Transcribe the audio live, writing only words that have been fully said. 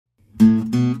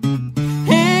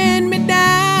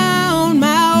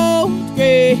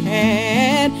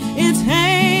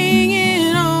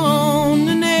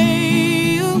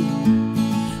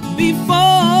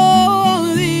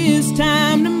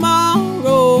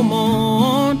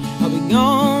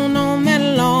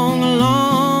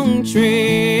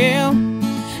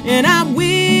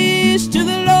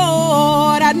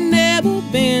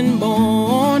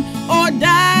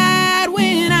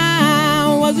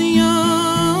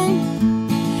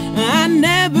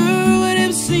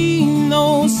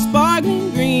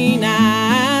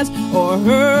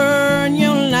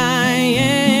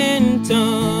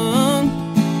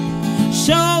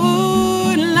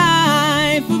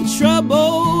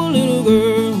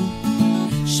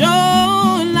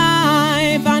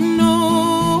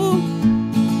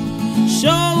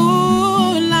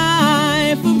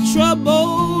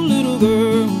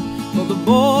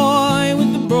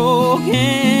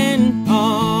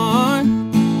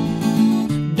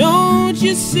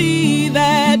you see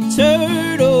that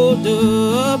turtle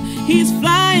dove? He's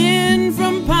flying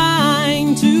from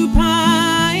pine to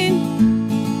pine,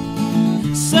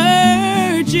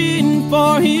 searching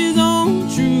for his own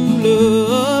true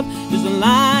love, just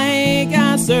like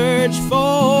I search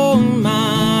for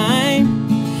mine.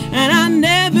 And I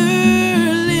never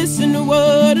listen to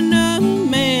what another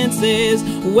man says,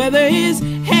 whether his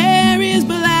hair is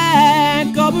black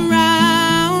or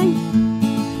brown,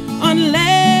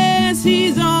 unless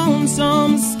he's on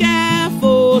some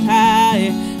scaffold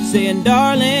high, saying,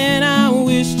 darling, I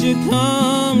wish to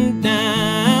come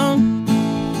down.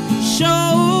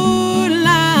 Short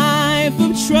life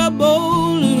of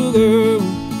trouble, little girl,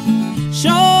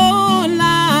 short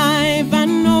life, I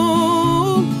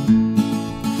know.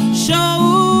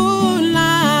 Short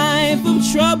life of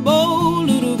trouble,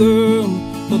 little girl,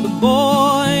 for the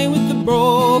boy with the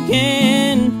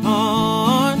broken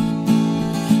heart.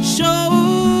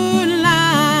 Short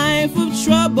life of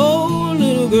trouble,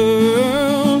 little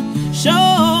girl,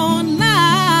 short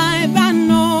life, I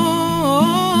know.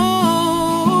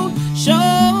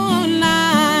 Short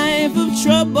life of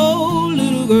trouble,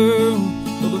 little girl,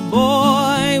 for the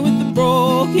boy with the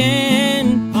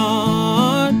broken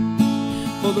heart.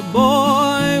 For the boy